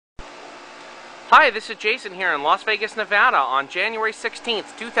Hi, this is Jason here in Las Vegas, Nevada on January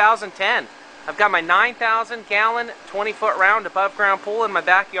 16th, 2010. I've got my 9,000 gallon, 20-foot round above ground pool in my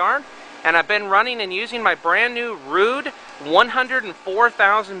backyard, and I've been running and using my brand new Rude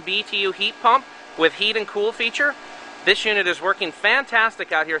 104,000 BTU heat pump with heat and cool feature. This unit is working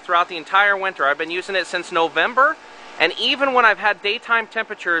fantastic out here throughout the entire winter. I've been using it since November, and even when I've had daytime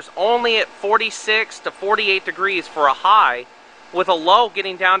temperatures only at 46 to 48 degrees for a high, with a low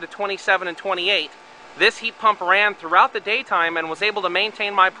getting down to 27 and 28, this heat pump ran throughout the daytime and was able to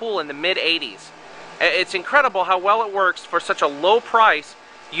maintain my pool in the mid-80s. It's incredible how well it works for such a low price,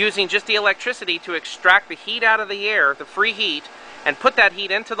 using just the electricity to extract the heat out of the air, the free heat, and put that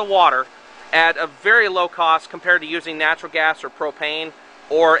heat into the water at a very low cost compared to using natural gas or propane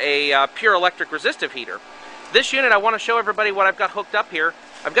or a pure electric resistive heater. This unit, I want to show everybody what I've got hooked up here.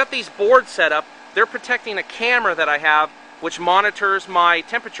 I've got these boards set up. They're protecting a camera that I have which monitors my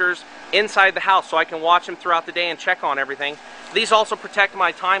temperatures inside the house, so I can watch them throughout the day and check on everything. These also protect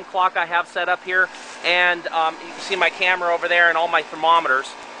my time clock I have set up here, and you can see my camera over there and all my thermometers.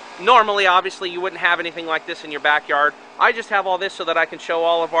 Normally, obviously, you wouldn't have anything like this in your backyard. I just have all this so that I can show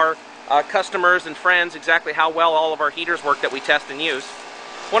all of our customers and friends exactly how well all of our heaters work that we test and use.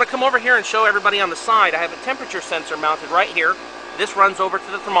 I want to come over here and show everybody on the side. I have a temperature sensor mounted right here. This runs over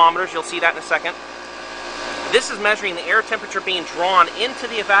to the thermometers. You'll see that in a second. This is measuring the air temperature being drawn into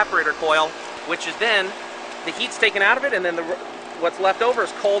the evaporator coil, which is then, the heat's taken out of it, and then what's left over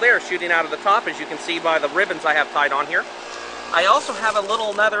is cold air shooting out of the top, as you can see by the ribbons I have tied on here. I also have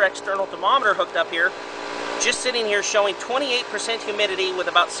another external thermometer hooked up here, just sitting here showing 28% humidity with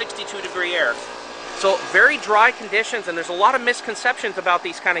about 62-degree air. So very dry conditions, and there's a lot of misconceptions about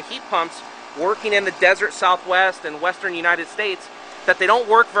these kind of heat pumps working in the desert Southwest and Western United States, that they don't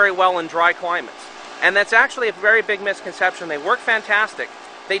work very well in dry climates. And that's actually a very big misconception. They work fantastic.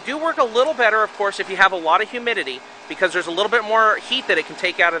 They do work a little better, of course, if you have a lot of humidity, because there's a little bit more heat that it can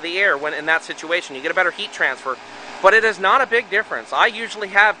take out of the air when in that situation. You get a better heat transfer. But it is not a big difference. I usually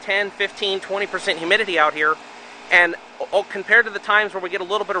have 10, 15, 20% humidity out here, and compared to the times where we get a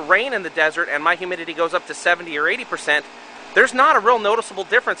little bit of rain in the desert and my humidity goes up to 70 or 80%, there's not a real noticeable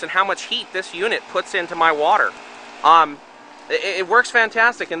difference in how much heat this unit puts into my water. It works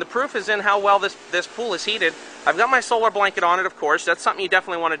fantastic, and the proof is in how well this pool is heated. I've got my solar blanket on it, of course. That's something you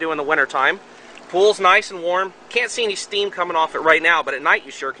definitely want to do in the wintertime. Pool's nice and warm. Can't see any steam coming off it right now, but at night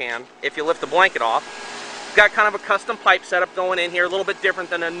you sure can if you lift the blanket off. Got kind of a custom pipe setup going in here, a little bit different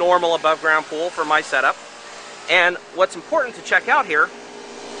than a normal above ground pool for my setup. And what's important to check out here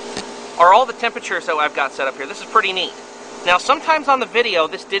are all the temperatures that I've got set up here. This is pretty neat. Now, sometimes on the video,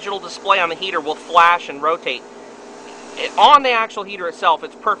 this digital display on the heater will flash and rotate. On the actual heater itself,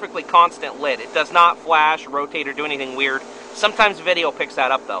 it's perfectly constant lit. It does not flash, rotate, or do anything weird. Sometimes video picks that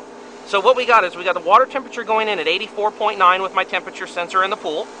up, though. So what we got is we got the water temperature going in at 84.9 with my temperature sensor in the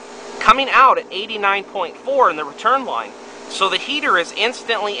pool, coming out at 89.4 in the return line. So the heater is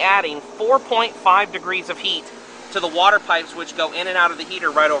instantly adding 4.5 degrees of heat to the water pipes which go in and out of the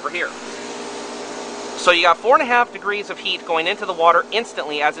heater right over here. So you got 4.5 degrees of heat going into the water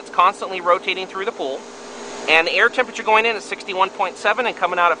instantly as it's constantly rotating through the pool. And the air temperature going in is 61.7 and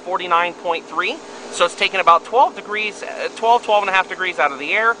coming out at 49.3. So it's taking about 12 and a half degrees out of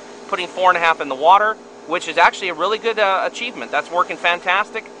the air, putting 4.5 in the water, which is actually a really good achievement. That's working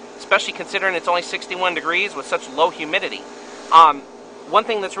fantastic, especially considering it's only 61 degrees with such low humidity. One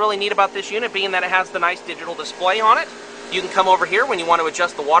thing that's really neat about this unit being that it has the nice digital display on it. You can come over here when you want to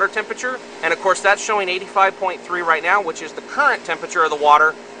adjust the water temperature, and of course that's showing 85.3 right now, which is the current temperature of the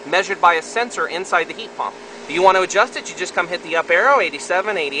water measured by a sensor inside the heat pump. If you want to adjust it, you just come hit the up arrow,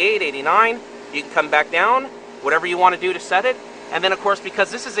 87, 88, 89. You can come back down, whatever you want to do to set it. And then, of course,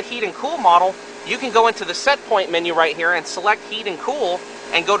 because this is a heat and cool model, you can go into the set point menu right here and select heat and cool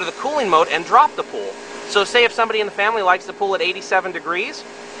and go to the cooling mode and drop the pool. So say if somebody in the family likes the pool at 87 degrees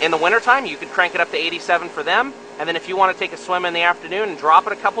in the wintertime, you could crank it up to 87 for them. And then if you want to take a swim in the afternoon and drop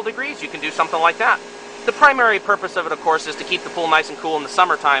it a couple degrees, you can do something like that. The primary purpose of it, of course, is to keep the pool nice and cool in the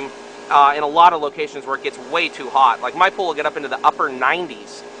summertime. In a lot of locations where it gets way too hot. Like my pool will get up into the upper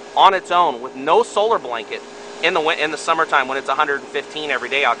 90s on its own with no solar blanket in the summertime when it's 115 every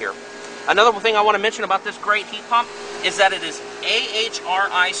day out here. Another thing I want to mention about this great heat pump is that it is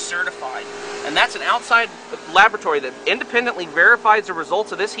AHRI certified. And that's an outside laboratory that independently verifies the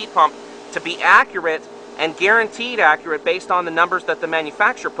results of this heat pump to be accurate and guaranteed accurate based on the numbers that the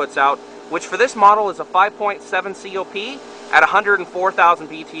manufacturer puts out, which for this model is a 5.7 COP at 104,000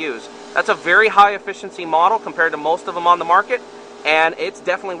 BTUs. That's a very high efficiency model compared to most of them on the market, and it's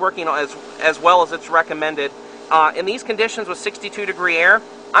definitely working as well as it's recommended. In these conditions with 62 degree air,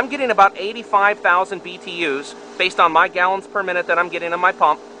 I'm getting about 85,000 BTUs based on my gallons per minute that I'm getting in my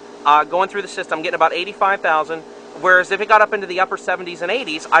pump. Going through the system, I'm getting about 85,000, whereas if it got up into the upper 70s and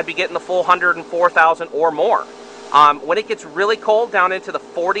 80s, I'd be getting the full 104,000 or more. When it gets really cold, down into the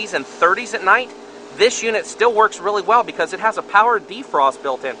 40s and 30s at night, this unit still works really well because it has a powered defrost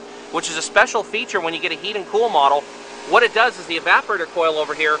built in, which is a special feature when you get a heat and cool model. What it does is the evaporator coil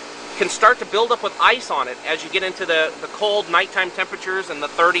over here can start to build up with ice on it as you get into the cold nighttime temperatures in the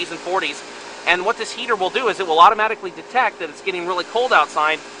 30s and 40s. And what this heater will do is it will automatically detect that it's getting really cold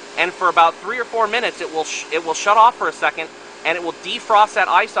outside, and for about 3 or 4 minutes it will shut off for a second, and it will defrost that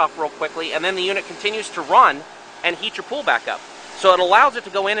ice off real quickly, and then the unit continues to run and heat your pool back up. So it allows it to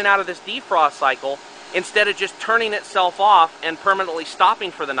go in and out of this defrost cycle instead of just turning itself off and permanently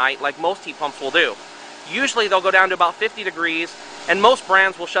stopping for the night like most heat pumps will do. Usually they'll go down to about 50 degrees, and most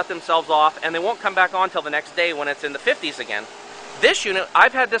brands will shut themselves off, and they won't come back on till the next day when it's in the 50s again. This unit,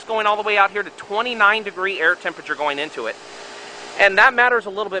 I've had this going all the way out here to 29 degree air temperature going into it. And that matters a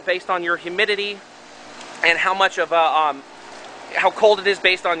little bit based on your humidity and how much of how cold it is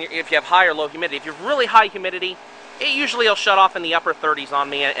based on if you have high or low humidity. If you have really high humidity, it usually will shut off in the upper 30s on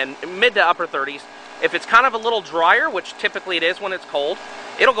me, and mid to upper 30s. If it's kind of a little drier, which typically it is when it's cold,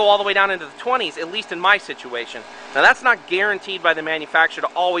 it'll go all the way down into the 20s, at least in my situation. Now that's not guaranteed by the manufacturer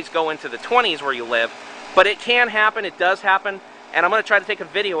to always go into the 20s where you live, but it can happen, it does happen, and I'm going to try to take a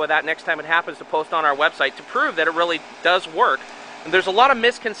video of that next time it happens to post on our website to prove that it really does work. And there's a lot of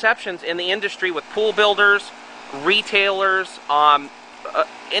misconceptions in the industry with pool builders, retailers,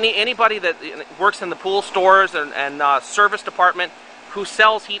 anybody that works in the pool stores and service department who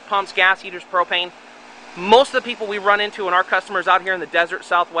sells heat pumps, gas heaters, propane. Most of the people we run into and our customers out here in the desert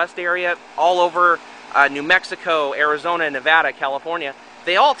Southwest area, all over New Mexico, Arizona, Nevada, California,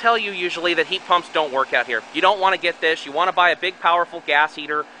 they all tell you usually that heat pumps don't work out here. You don't want to get this. You want to buy a big, powerful gas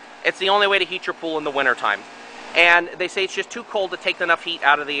heater. It's the only way to heat your pool in the wintertime. And they say it's just too cold to take enough heat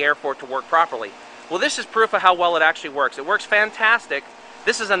out of the air for it to work properly. Well, this is proof of how well it actually works. It works fantastic.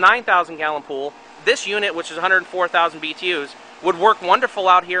 This is a 9,000 gallon pool. This unit, which is 104,000 BTUs, would work wonderful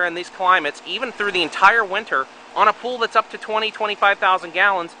out here in these climates, even through the entire winter, on a pool that's up to 25,000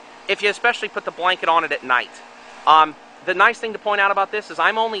 gallons, if you especially put the blanket on it at night. The nice thing to point out about this is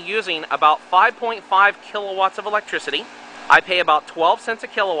I'm only using about 5.5 kilowatts of electricity. I pay about 12 cents a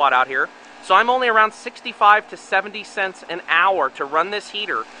kilowatt out here, so I'm only around 65 to 70 cents an hour to run this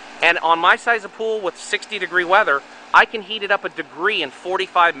heater. And on my size of pool with 60 degree weather, I can heat it up a degree in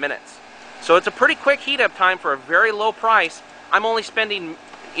 45 minutes. So it's a pretty quick heat up time for a very low price. I'm only spending,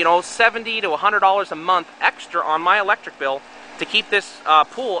 $70 to $100 a month extra on my electric bill to keep this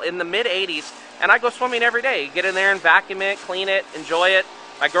pool in the mid 80s. And I go swimming every day. Get in there and vacuum it, clean it, enjoy it.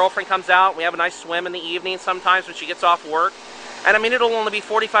 My girlfriend comes out. We have a nice swim in the evening sometimes when she gets off work. And I mean, it'll only be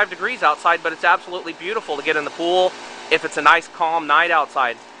 45 degrees outside, but it's absolutely beautiful to get in the pool if it's a nice, calm night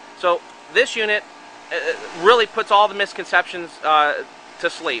outside. So this unit really puts all the misconceptions to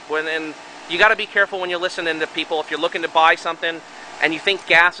sleep. And you got to be careful when you're listening to people. If you're looking to buy something and you think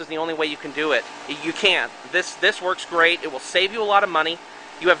gas is the only way you can do it, you can't. This works great. It will save you a lot of money.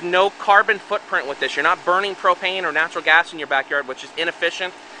 You have no carbon footprint with this. You're not burning propane or natural gas in your backyard, which is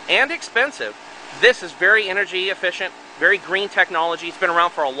inefficient and expensive. This is very energy efficient, very green technology. It's been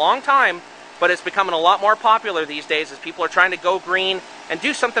around for a long time, but it's becoming a lot more popular these days as people are trying to go green and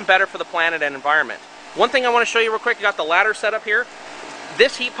do something better for the planet and environment. One thing I want to show you real quick, I got the ladder set up here.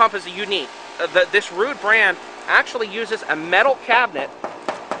 This heat pump is unique. This Rude brand actually uses a metal cabinet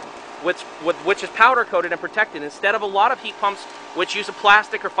which is powder coated and protected, instead of a lot of heat pumps which use a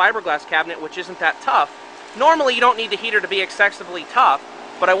plastic or fiberglass cabinet, which isn't that tough. Normally you don't need the heater to be excessively tough,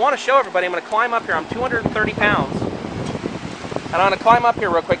 but I want to show everybody. I'm going to climb up here. I'm 230 pounds, and I'm going to climb up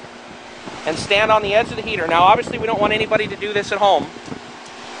here real quick and stand on the edge of the heater. Now obviously we don't want anybody to do this at home.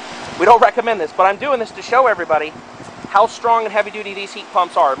 We don't recommend this, but I'm doing this to show everybody how strong and heavy duty these heat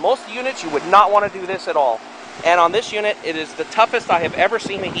pumps are. Most units you would not want to do this at all. And on this unit, it is the toughest I have ever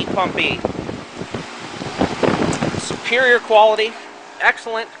seen a heat pump be. Superior quality,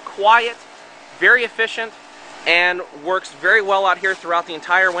 excellent, quiet, very efficient, and works very well out here throughout the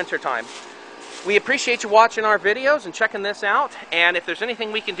entire winter time. We appreciate you watching our videos and checking this out. And if there's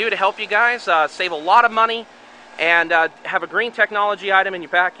anything we can do to help you guys save a lot of money and have a green technology item in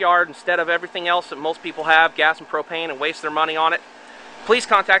your backyard instead of everything else that most people have, gas and propane, and waste their money on it, please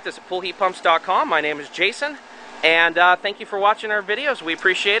contact us at poolheatpumps.com. My name is Jason, and thank you for watching our videos. We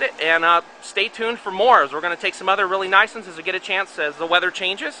appreciate it, and stay tuned for more, as we're going to take some other really nice ones as we get a chance as the weather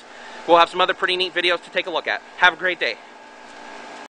changes. We'll have some other pretty neat videos to take a look at. Have a great day.